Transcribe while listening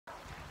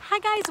Hi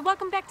guys,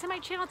 welcome back to my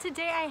channel.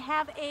 Today I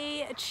have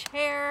a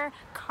chair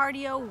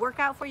cardio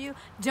workout for you.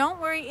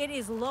 Don't worry, it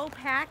is low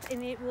packed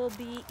and it will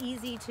be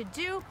easy to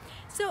do.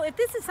 So if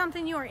this is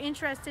something you are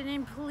interested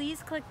in,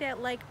 please click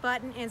that like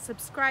button and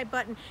subscribe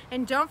button.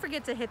 And don't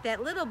forget to hit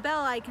that little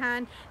bell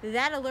icon.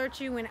 That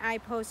alerts you when I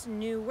post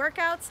new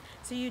workouts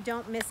so you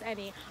don't miss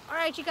any. All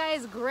right, you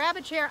guys, grab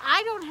a chair.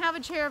 I don't have a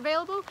chair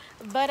available,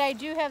 but I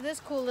do have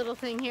this cool little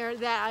thing here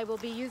that I will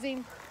be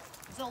using.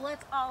 So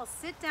let's all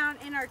sit down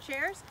in our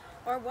chairs,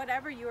 or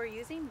whatever you are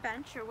using,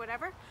 bench or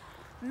whatever.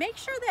 Make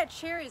sure that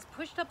chair is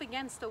pushed up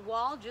against the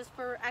wall just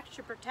for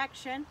extra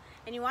protection.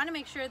 And you want to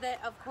make sure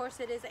that, of course,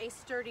 it is a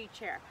sturdy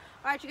chair.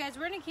 All right, you guys,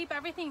 we're going to keep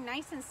everything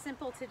nice and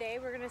simple today.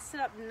 We're going to sit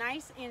up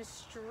nice and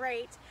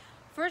straight.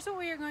 First, what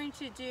we are going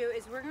to do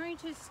is we're going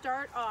to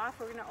start off,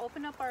 we're going to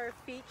open up our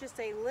feet just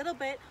a little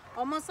bit,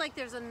 almost like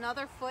there's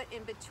another foot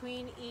in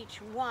between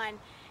each one.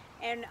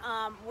 And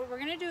what we're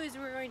going to do is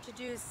we're going to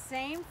do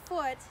same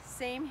foot,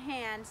 same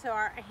hand. So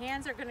our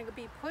hands are going to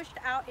be pushed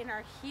out and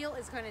our heel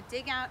is going to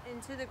dig out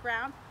into the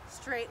ground,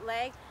 straight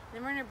leg. And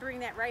then we're going to bring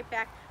that right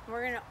back and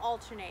we're going to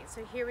alternate.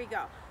 So here we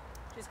go.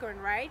 Just going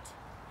right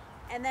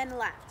and then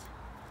left.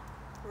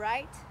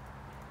 Right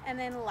and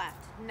then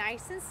left.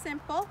 Nice and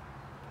simple.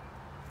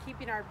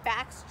 Keeping our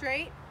back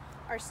straight.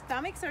 Our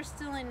stomachs are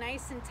still in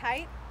nice and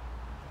tight.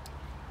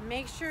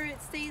 Make sure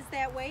it stays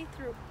that way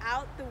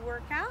throughout the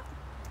workout.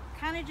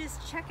 Kind of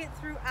just check it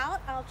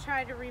throughout. I'll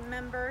try to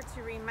remember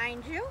to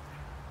remind you.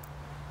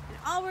 And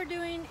all we're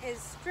doing is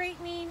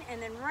straightening and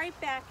then right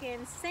back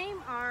in,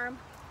 same arm,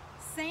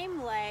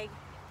 same leg,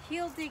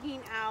 heel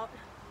digging out,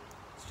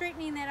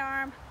 straightening that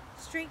arm,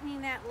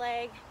 straightening that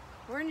leg.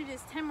 We're gonna do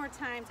this 10 more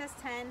times. That's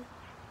 10,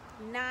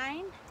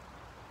 9,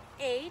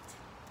 8,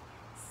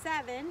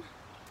 7,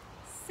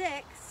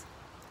 6,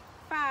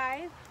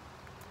 5,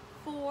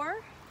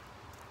 4,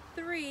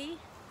 3,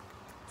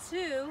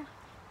 2,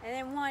 and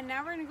then 1.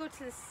 Now we're going to go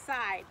to the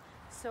side.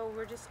 So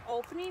we're just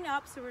opening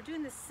up. So we're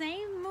doing the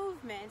same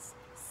movements,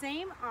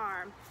 same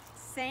arm,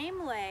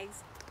 same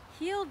legs,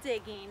 heel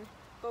digging,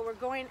 but we're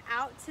going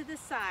out to the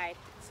side.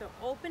 So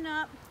open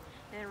up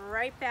and then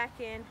right back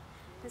in.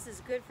 This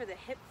is good for the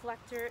hip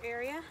flexor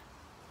area.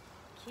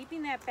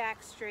 Keeping that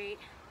back straight,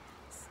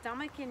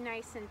 stomach in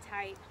nice and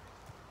tight.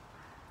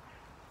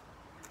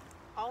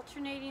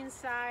 Alternating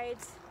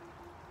sides.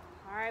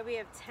 All right, we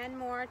have 10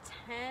 more.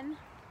 10,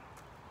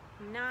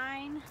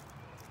 9,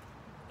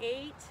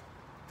 8,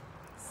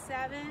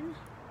 7,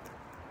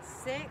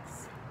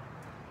 6,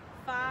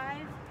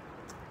 5,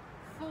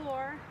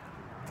 4,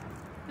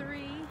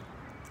 3,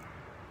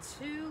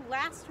 2,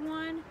 last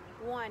one,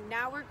 1.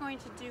 Now we're going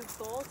to do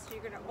both. So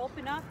you're going to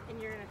open up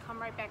and you're going to come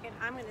right back in.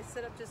 I'm going to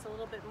sit up just a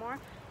little bit more.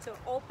 So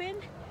open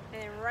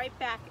and then right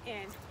back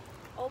in.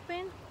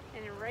 Open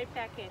and then right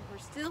back in. We're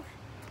still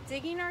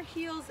digging our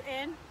heels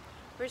in.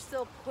 We're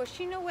still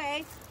pushing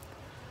away.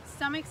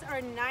 Stomachs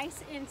are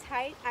nice and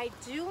tight. I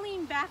do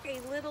lean back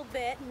a little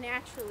bit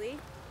naturally.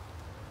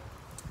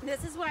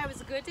 This is why it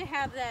was good to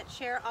have that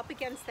chair up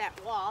against that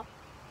wall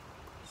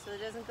so it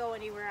doesn't go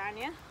anywhere on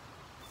you.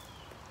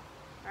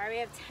 All right, we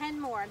have 10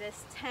 more.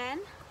 This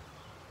 10,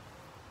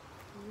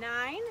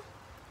 9,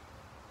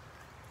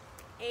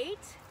 8,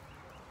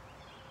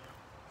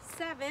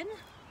 7,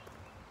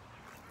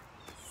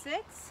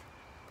 6,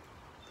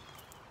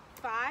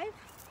 5,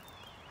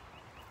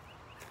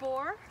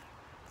 4,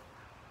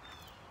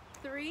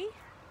 3,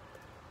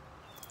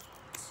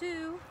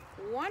 2,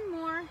 1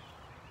 more,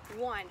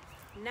 1.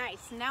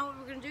 Nice. Now what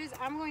we're going to do is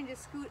I'm going to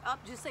scoot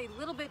up just a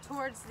little bit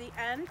towards the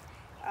end.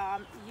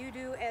 You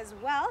do as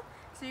well.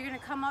 So you're going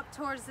to come up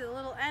towards the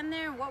little end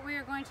there. What we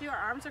are going to do, our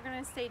arms are going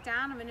to stay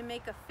down. I'm going to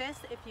make a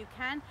fist if you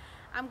can.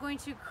 I'm going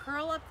to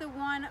curl up the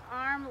one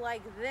arm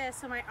like this.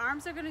 So my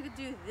arms are going to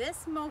do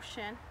this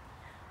motion.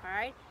 All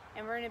right.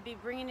 And we're going to be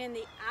bringing in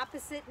the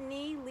opposite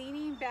knee,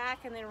 leaning back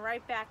and then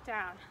right back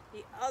down.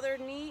 The other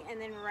knee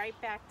and then right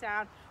back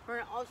down. We're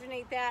going to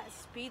alternate that,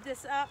 speed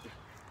this up,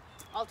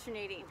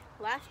 alternating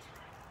left,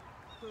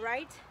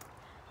 right,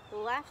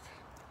 left,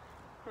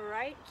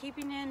 right,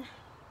 keeping in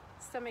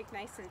stomach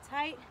nice and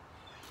tight.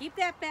 Keep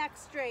that back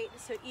straight.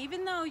 So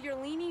even though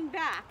you're leaning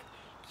back,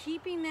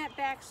 keeping that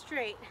back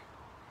straight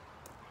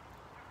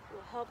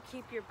will help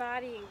keep your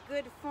body in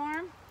good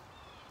form.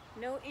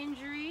 No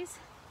injuries.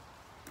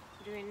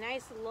 Doing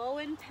nice low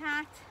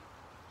impact.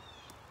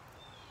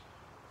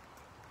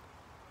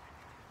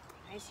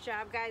 Nice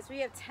job, guys. We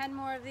have 10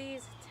 more of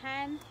these.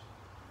 10,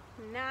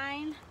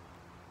 9,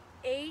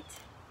 8,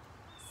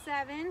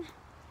 7,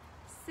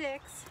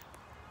 6,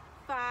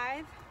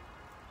 5,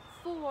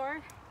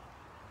 4,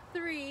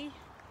 3,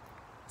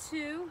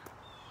 2,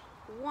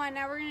 1.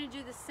 Now we're going to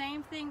do the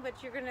same thing, but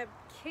you're going to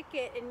kick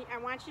it, and I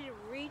want you to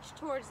reach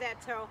towards that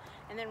toe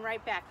and then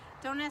right back.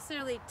 Don't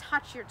necessarily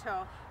touch your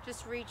toe,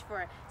 just reach for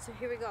it. So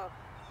here we go,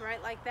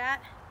 right like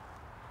that.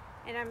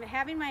 And I'm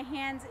having my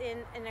hands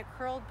in a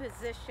curled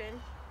position,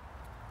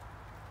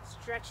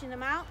 stretching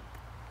them out.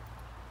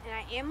 And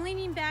I am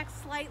leaning back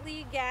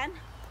slightly again,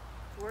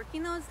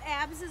 working those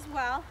abs as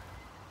well.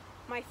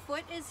 My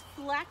foot is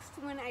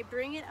flexed when I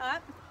bring it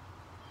up.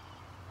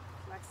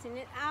 Flexing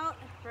it out,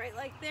 right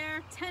like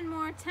there. 10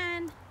 more,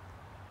 10,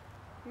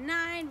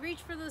 9, reach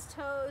for those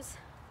toes.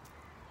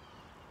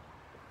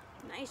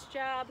 Nice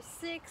job.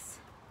 6,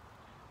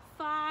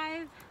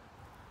 5,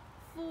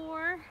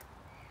 4,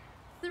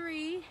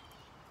 3,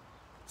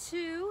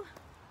 2,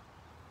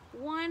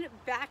 1.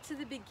 Back to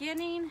the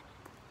beginning.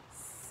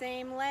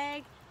 Same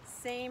leg,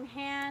 same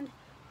hand,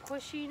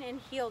 pushing and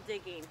heel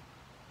digging.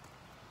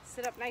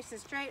 Sit up nice and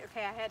straight.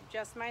 Okay, I had to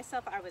adjust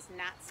myself. I was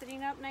not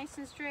sitting up nice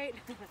and straight.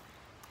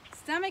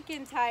 Stomach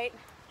in tight.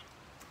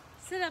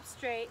 Sit up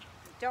straight.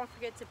 Don't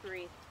forget to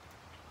breathe.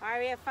 All right,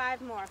 we have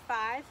 5 more.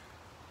 5,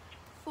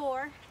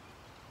 4,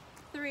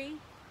 3,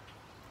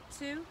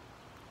 2,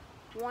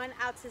 1.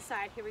 Out to the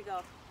side. Here we go.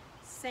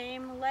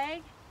 Same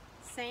leg,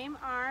 same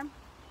arm,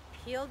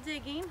 heel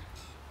digging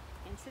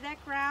into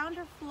that ground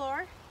or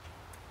floor.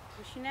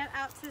 Pushing that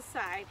out to the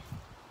side.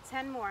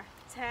 10 more.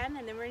 10,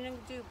 and then we're going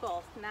to do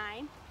both.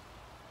 9,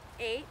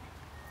 8,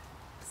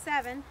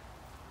 7,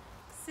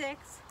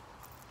 6,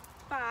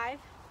 5,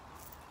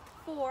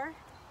 4,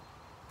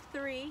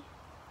 3,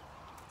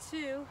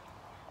 2,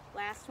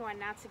 last one.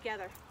 Now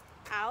together.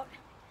 Out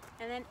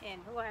and then in.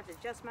 Oh, I have to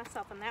adjust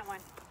myself on that one.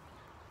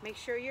 Make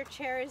sure your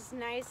chair is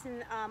nice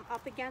and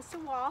up against a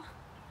wall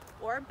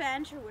or a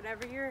bench or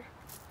whatever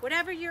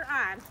you're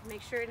on.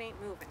 Make sure it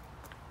ain't moving.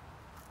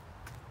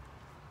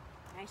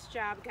 Nice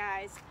job,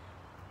 guys.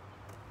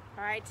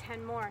 All right,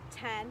 10 more.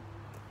 10,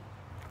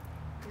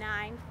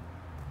 9,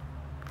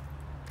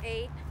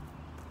 8,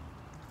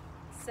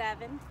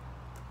 7,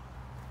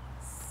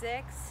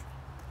 6,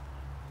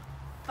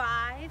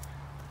 5,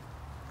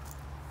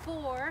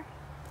 4,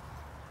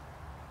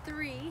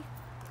 3,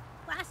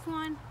 last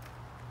one.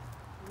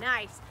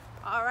 Nice.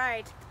 All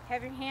right,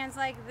 have your hands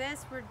like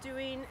this. We're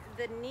doing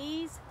the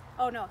knees.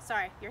 Oh no,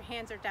 sorry, your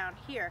hands are down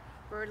here.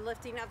 We're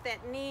lifting up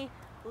that knee,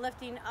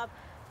 lifting up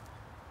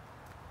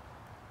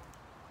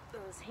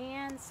those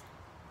hands,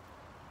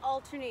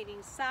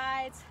 alternating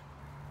sides.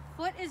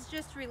 Foot is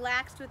just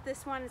relaxed with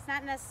this one. It's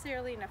not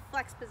necessarily in a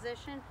flex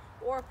position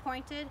or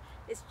pointed.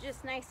 It's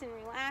just nice and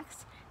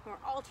relaxed. We're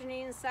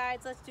alternating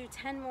sides. Let's do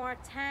 10 more.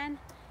 10.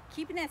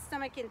 Keeping that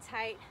stomach in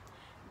tight.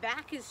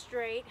 Back is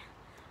straight.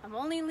 I'm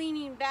only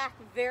leaning back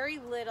very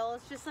little.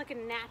 It's just like a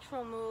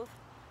natural move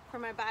for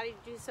my body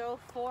to do so.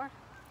 4,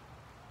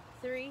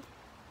 3,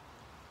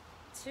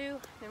 2,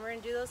 then we're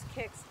gonna do those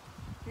kicks.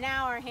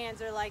 Now our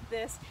hands are like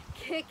this.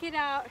 Kick it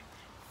out.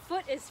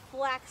 Foot is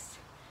flexed.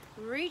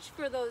 Reach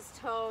for those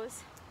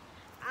toes.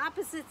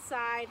 Opposite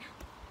side.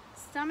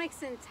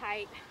 Stomach's in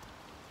tight.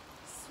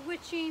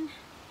 Switching.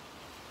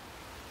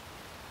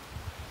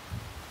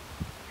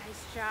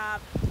 Nice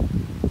job.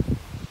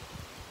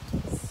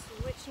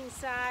 Switching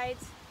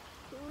sides.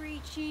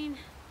 Reaching.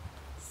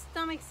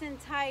 Stomach's in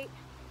tight.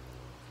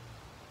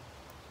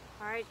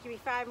 All right, give me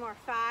 5 more.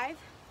 5,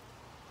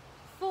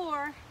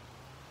 4,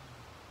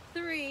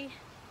 3,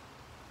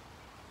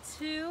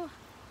 2,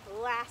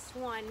 last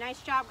one.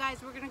 Nice job,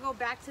 guys. We're gonna go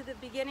back to the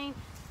beginning,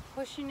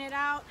 pushing it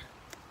out,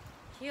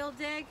 heel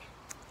dig.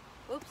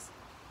 Oops.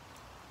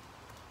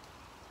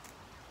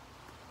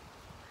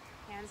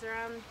 Hands are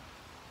on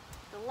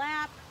the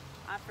lap.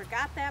 I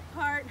forgot that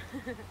part.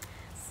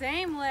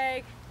 Same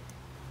leg,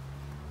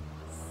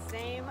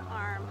 same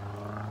arm.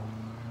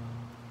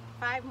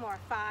 5 more.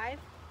 5,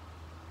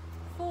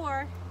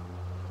 4,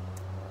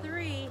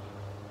 3,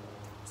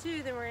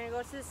 2, then we're gonna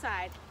go to the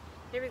side.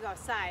 Here we go,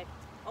 side.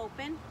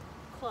 Open,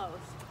 close,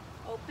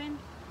 open,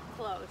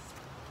 close.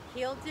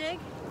 Heel dig,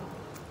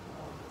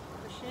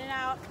 pushing it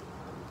out,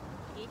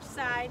 each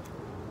side.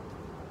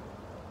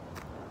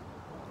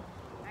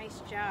 Nice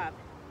job.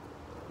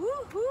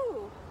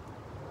 Woohoo!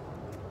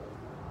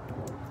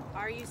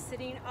 Are you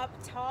sitting up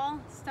tall,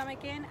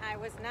 stomach in? I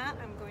was not.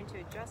 I'm going to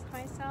adjust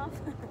myself.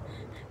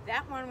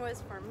 That one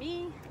was for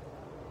me.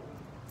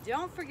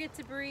 Don't forget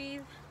to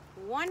breathe.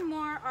 1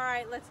 more. All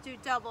right, let's do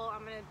double.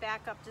 I'm going to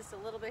back up just a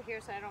little bit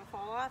here so I don't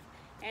fall off.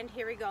 And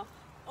here we go.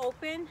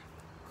 Open,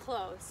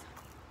 close.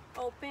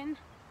 Open,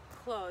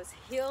 close.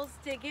 Heels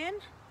dig in.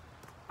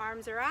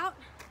 Arms are out.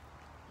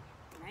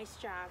 Nice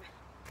job.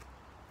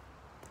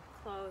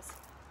 Close.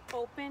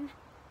 Open,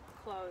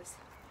 close.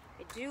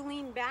 I do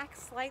lean back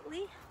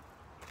slightly.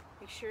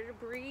 Make sure to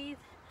breathe.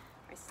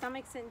 My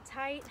stomach's in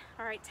tight.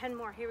 All right, 10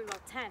 more. Here we go.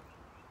 10.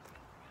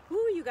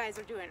 Ooh, you guys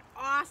are doing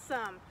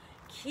awesome.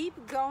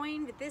 Keep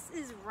going. This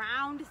is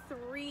round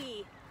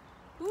 3.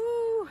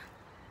 Ooh,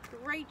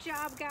 great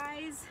job,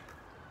 guys.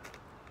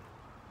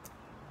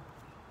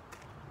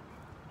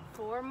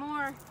 4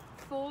 more.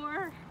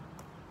 4,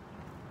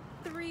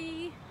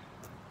 3,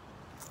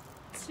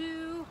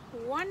 2,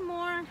 1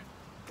 more.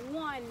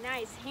 1.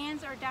 Nice.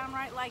 Hands are down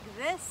right like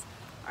this.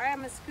 All right, I'm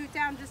gonna scoot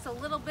down just a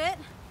little bit.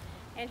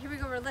 And here we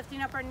go. We're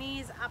lifting up our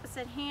knees.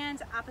 Opposite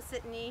hands,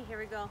 opposite knee. Here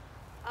we go.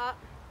 Up,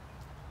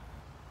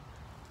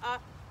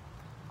 up.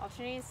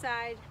 Alternating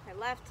side, my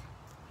left,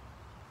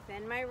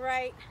 then my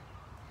right.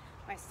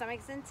 My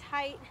stomach's in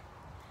tight,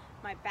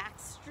 my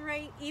back's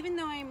straight. Even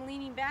though I'm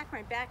leaning back,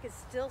 my back is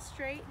still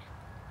straight.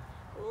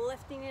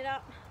 Lifting it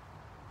up.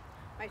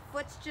 My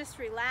foot's just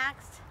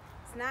relaxed.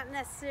 It's not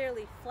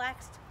necessarily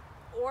flexed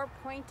or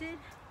pointed.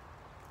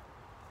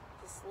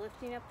 Just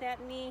lifting up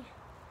that knee,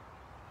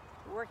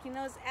 working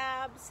those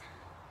abs,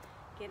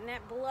 getting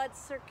that blood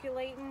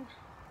circulating.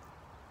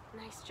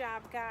 Nice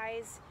job,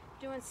 guys.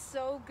 Doing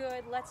so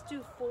good. Let's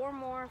do 4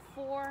 more.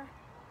 4,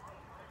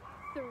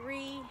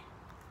 3,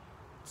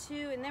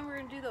 2, and then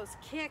we're gonna do those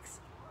kicks.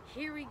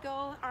 Here we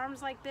go,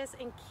 arms like this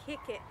and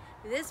kick it.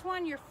 This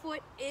one, your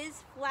foot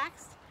is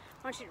flexed.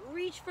 I want you to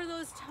reach for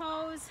those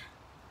toes.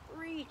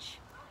 Reach.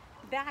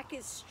 Back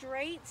is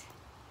straight.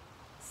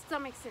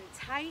 Stomach's in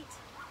tight.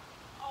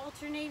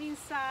 Alternating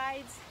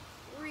sides.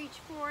 Reach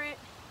for it.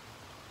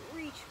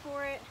 Reach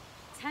for it.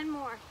 10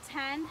 more.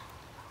 10,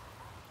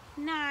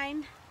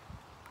 9,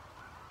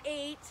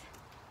 8,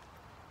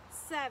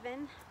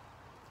 7,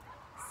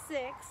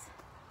 6,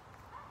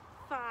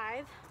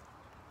 5,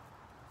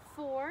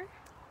 4,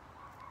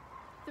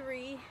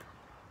 3,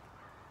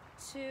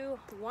 2,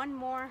 1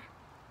 more.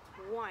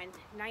 1.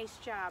 Nice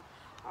job.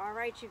 All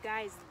right, you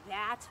guys,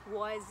 that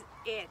was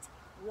it.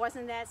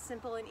 Wasn't that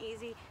simple and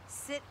easy?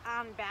 Sit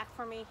on back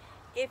for me.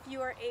 If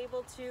you are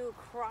able to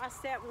cross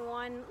that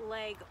one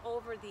leg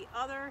over the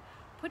other,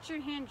 put your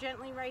hand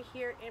gently right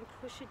here and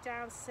push it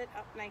down. Sit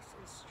up nice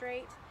and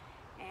straight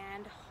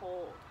and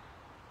hold.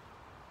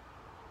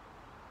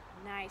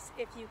 Nice.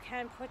 If you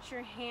can, put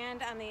your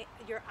hand on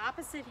your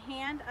opposite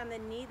hand on the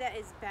knee that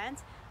is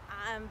bent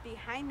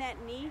behind that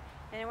knee,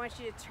 and I want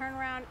you to turn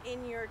around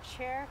in your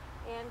chair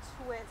and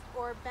twist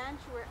or bench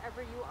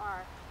wherever you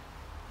are.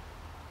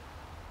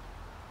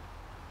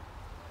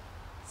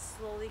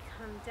 Slowly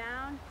come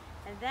down,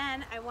 and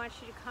then I want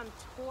you to come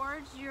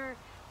towards your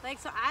leg.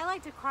 So I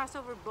like to cross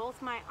over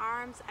both my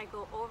arms. I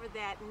go over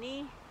that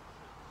knee,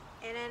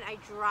 and then I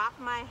drop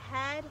my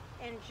head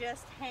and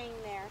just hang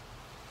there.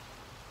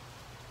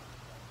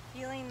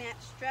 Feeling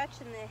that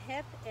stretch in the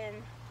hip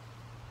and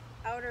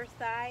outer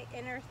thigh,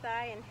 inner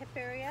thigh, and hip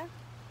area.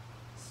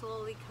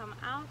 Slowly come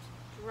out,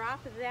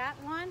 drop that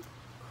one,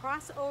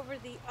 cross over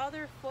the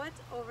other foot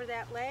over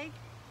that leg,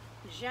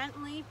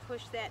 gently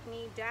push that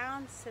knee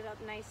down, sit up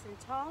nice and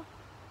tall,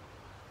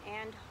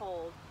 and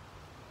hold.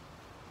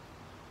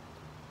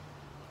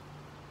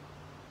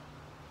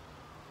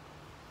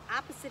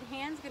 Opposite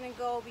hand's gonna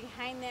go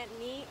behind that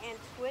knee and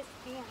twist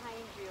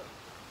behind you.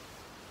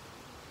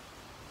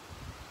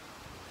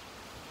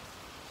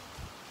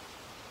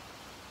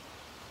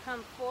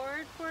 Come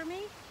forward for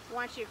me. I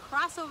want you to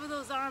cross over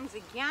those arms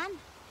again.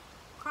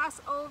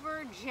 Cross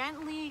over,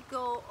 gently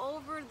go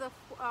over the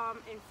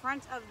in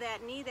front of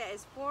that knee that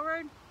is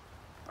forward,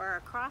 or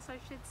across I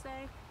should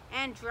say,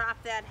 and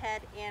drop that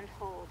head and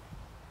hold.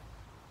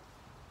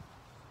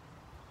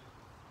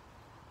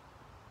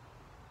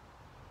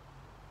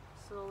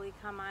 Slowly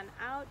come on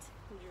out,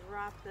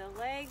 drop the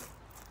leg.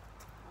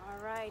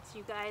 All right,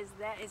 you guys,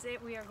 that is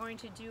it. We are going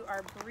to do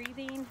our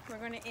breathing. We're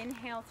going to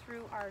inhale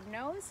through our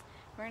nose.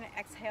 We're going to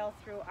exhale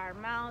through our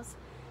mouths.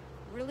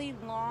 Really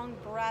long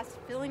breaths,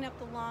 filling up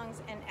the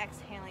lungs and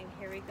exhaling.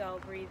 Here we go.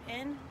 Breathe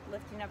in,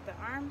 lifting up the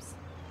arms.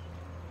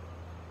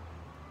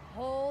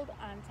 Hold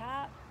on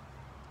top.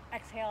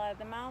 Exhale out of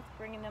the mouth,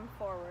 bringing them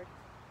forward.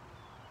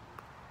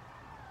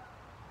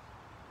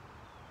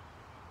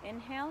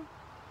 Inhale.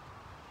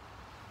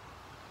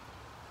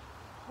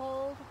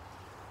 Hold.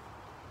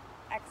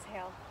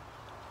 Exhale.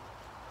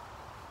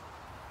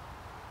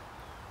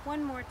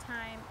 One more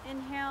time.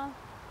 Inhale.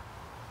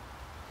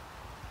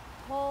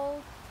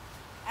 Hold.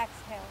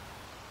 Exhale.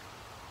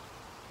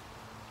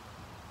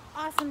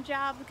 Awesome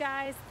job,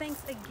 guys.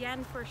 Thanks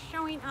again for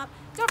showing up.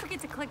 Don't forget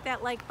to click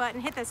that like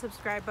button, hit that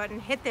subscribe button,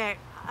 hit that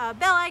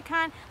bell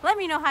icon. Let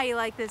me know how you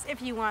like this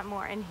if you want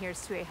more. And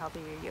here's to a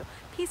healthier you.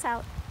 Peace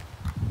out.